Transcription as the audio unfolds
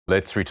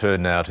Let's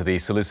return now to the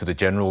Solicitor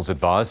General's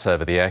advice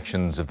over the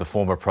actions of the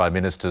former Prime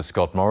Minister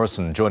Scott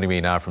Morrison. Joining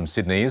me now from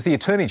Sydney is the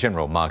Attorney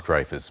General, Mark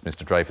Dreyfus.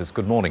 Mr Dreyfus,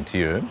 good morning to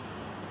you.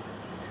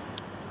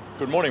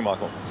 Good morning,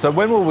 Michael. So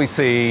when will we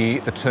see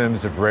the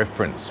terms of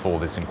reference for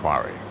this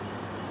inquiry?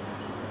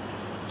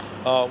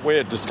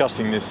 We're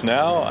discussing this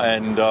now,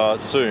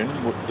 and soon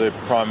the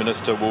Prime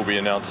Minister will be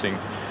announcing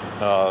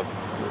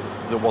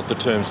what the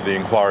terms of the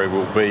inquiry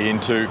will be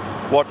into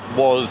what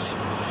was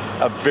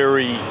a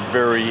very,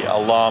 very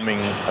alarming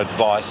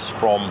advice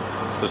from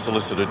the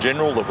Solicitor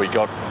General that we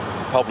got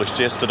published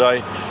yesterday.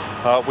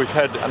 We've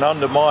had an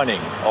undermining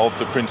of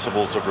the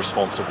principles of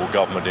responsible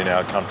government in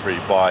our country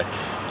by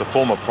the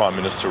former Prime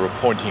Minister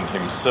appointing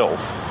himself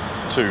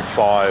to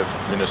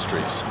 5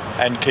 ministries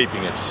and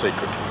keeping it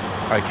secret.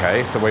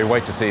 OK, so we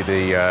wait to see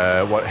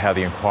how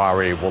the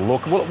inquiry will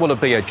look. Will it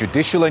be a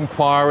judicial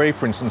inquiry?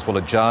 For instance, will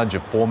a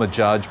former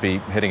judge, be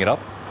heading it up?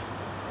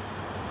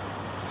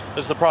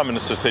 As the Prime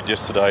Minister said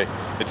yesterday,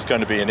 it's going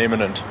to be an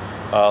eminent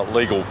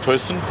legal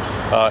person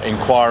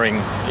inquiring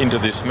into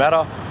this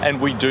matter,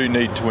 and we do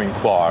need to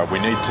inquire. We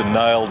need to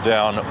nail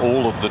down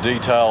all of the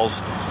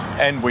details,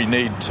 and we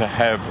need to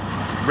have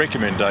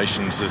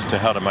recommendations as to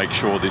how to make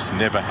sure this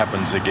never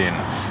happens again.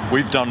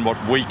 We've done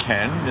what we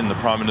can, in the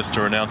Prime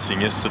Minister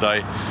announcing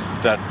yesterday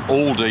that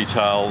all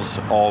details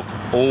of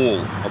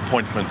all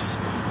appointments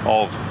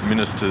of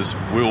ministers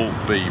will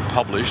be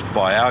published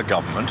by our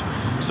government.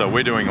 So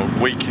we're doing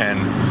what we can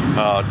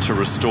to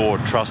restore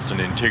trust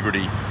and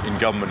integrity in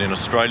government in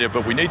Australia,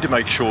 but we need to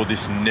make sure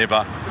this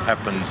never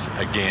happens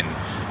again.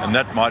 And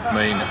that might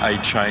mean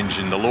a change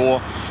in the law.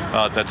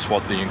 That's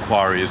what the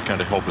inquiry is going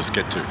to help us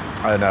get to.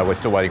 I know we're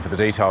still waiting for the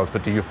details,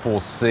 but do you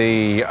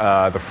foresee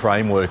the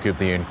framework of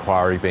the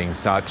inquiry being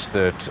such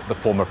that the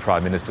former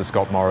Prime Minister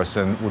Scott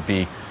Morrison would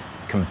be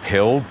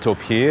compelled to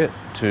appear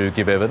to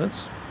give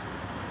evidence?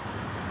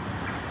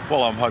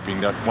 Well, I'm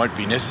hoping that won't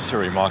be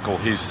necessary, Michael.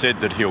 He's said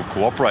that he'll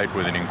cooperate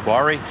with an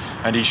inquiry,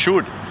 and he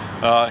should.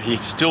 He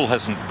still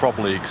hasn't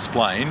properly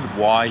explained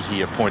why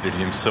he appointed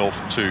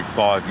himself to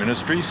 5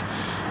 ministries.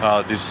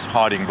 This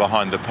hiding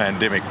behind the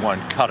pandemic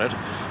won't cut it.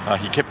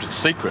 He kept it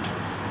secret,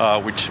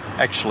 which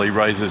actually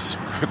raises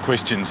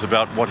questions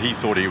about what he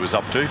thought he was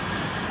up to.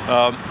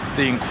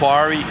 The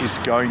inquiry is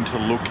going to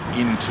look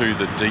into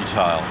the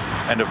detail,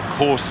 and of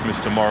course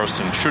Mr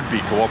Morrison should be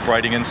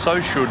cooperating, and so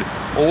should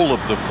all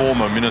of the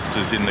former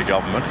ministers in the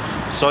government.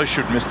 So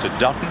should Mr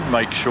Dutton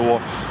make sure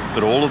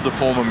that all of the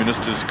former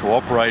ministers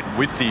cooperate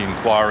with the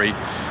inquiry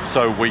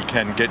so we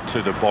can get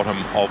to the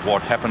bottom of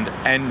what happened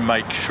and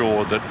make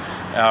sure that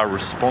our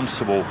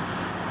responsible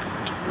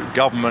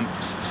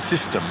government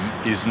system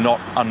is not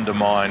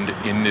undermined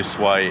in this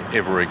way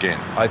ever again.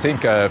 I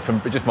think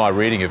from just my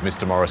reading of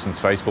Mr Morrison's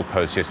Facebook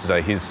post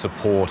yesterday, his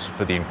support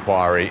for the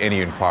inquiry, any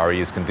inquiry,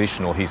 is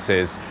conditional. He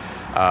says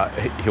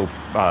he'll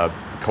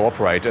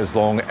cooperate as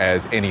long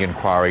as any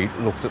inquiry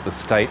looks at the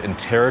state and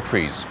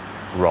territories'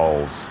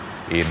 roles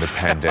in the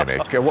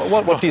pandemic.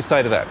 What do you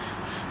say to that?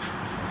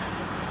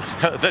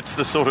 That's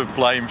the sort of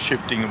blame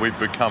shifting we've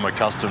become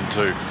accustomed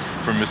to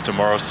from Mr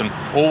Morrison,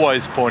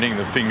 always pointing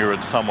the finger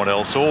at someone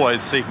else,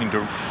 always seeking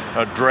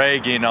to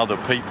drag in other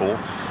people.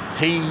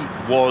 He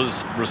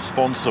was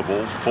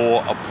responsible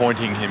for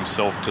appointing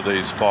himself to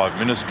these 5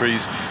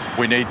 ministries.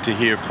 We need to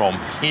hear from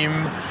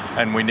him,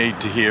 and we need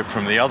to hear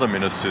from the other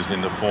ministers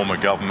in the former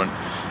government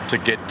to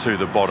get to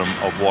the bottom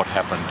of what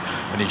happened.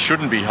 And he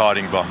shouldn't be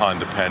hiding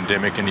behind the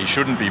pandemic, and he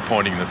shouldn't be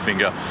pointing the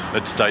finger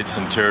at states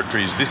and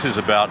territories. This is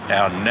about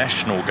our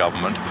national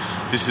government.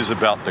 This is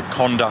about the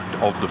conduct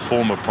of the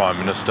former Prime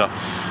Minister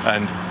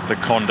and the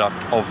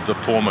conduct of the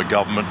former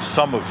government,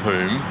 some of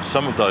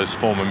those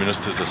former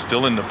ministers are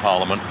still in the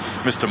Parliament.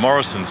 Mr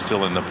Morrison's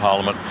still in the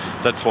Parliament.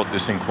 That's what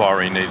this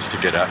inquiry needs to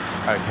get at.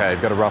 OK,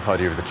 I've got a rough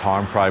idea of the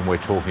time frame we're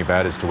talking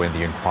about as to when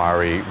the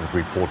inquiry would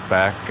report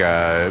back.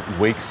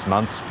 Weeks,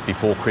 months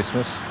before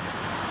Christmas?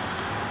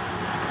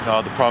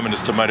 The Prime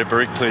Minister made it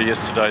very clear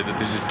yesterday that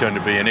this is going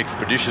to be an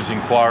expeditious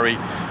inquiry.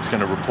 It's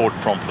going to report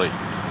promptly.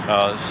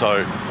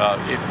 So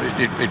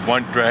it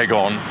won't drag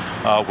on.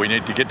 We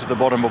need to get to the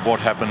bottom of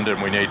what happened,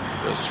 and we need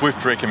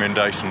swift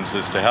recommendations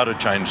as to how to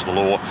change the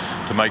law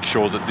to make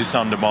sure that this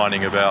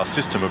undermining of our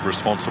system of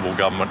responsible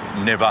government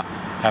never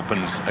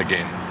happens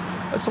again.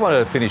 I just want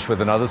to finish with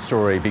another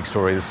story, big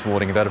story this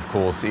morning. That, of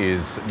course,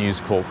 is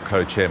News Corp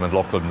co-chairman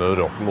Lachlan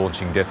Murdoch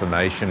launching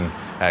defamation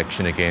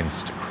action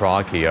against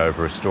Crikey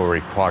over a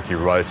story Crikey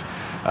wrote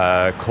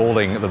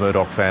calling the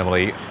Murdoch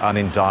family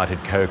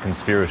unindicted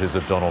co-conspirators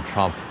of Donald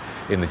Trump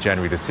in the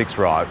January the 6th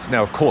riots.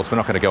 Now, of course, we're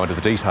not going to go into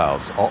the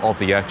details of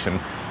the action,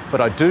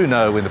 but I do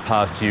know in the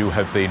past you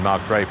have been,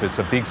 Mark Dreyfus,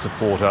 a big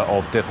supporter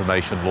of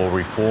defamation law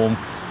reform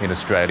in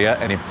Australia,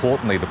 and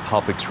importantly, the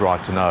public's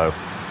right to know.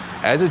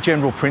 As a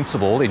general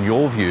principle, in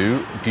your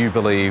view, do you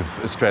believe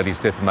Australia's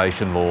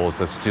defamation laws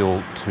are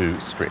still too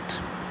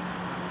strict?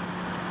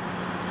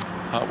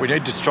 We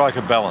need to strike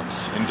a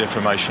balance in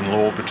defamation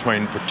law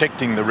between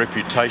protecting the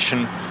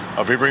reputation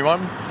of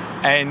everyone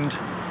and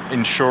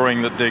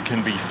ensuring that there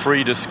can be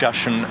free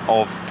discussion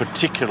of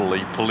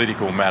particularly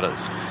political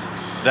matters.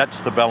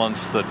 That's the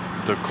balance that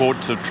the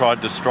courts have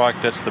tried to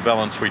strike. That's the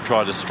balance we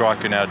try to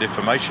strike in our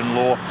defamation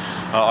law.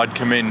 I'd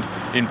commend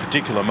in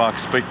particular Mark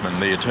Speakman,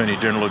 the Attorney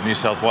General of New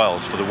South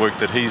Wales, for the work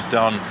that he's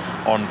done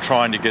on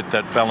trying to get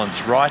that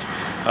balance right.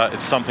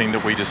 It's something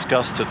that we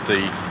discussed at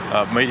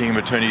the meeting of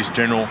Attorneys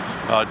General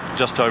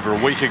just over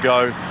a week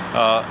ago.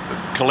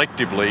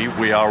 Collectively,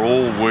 we are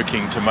all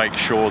working to make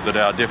sure that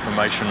our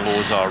defamation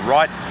laws are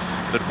right,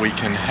 that we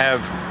can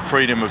have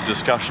freedom of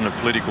discussion of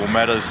political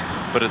matters,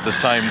 but at the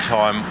same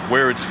time,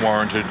 where it's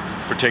warranted,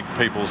 protect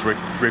people's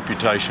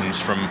reputations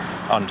from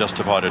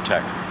unjustified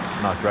attack.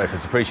 Mark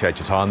Dreyfus, appreciate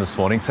your time this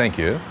morning. Thank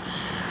you.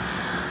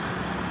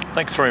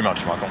 Thanks very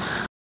much, Michael.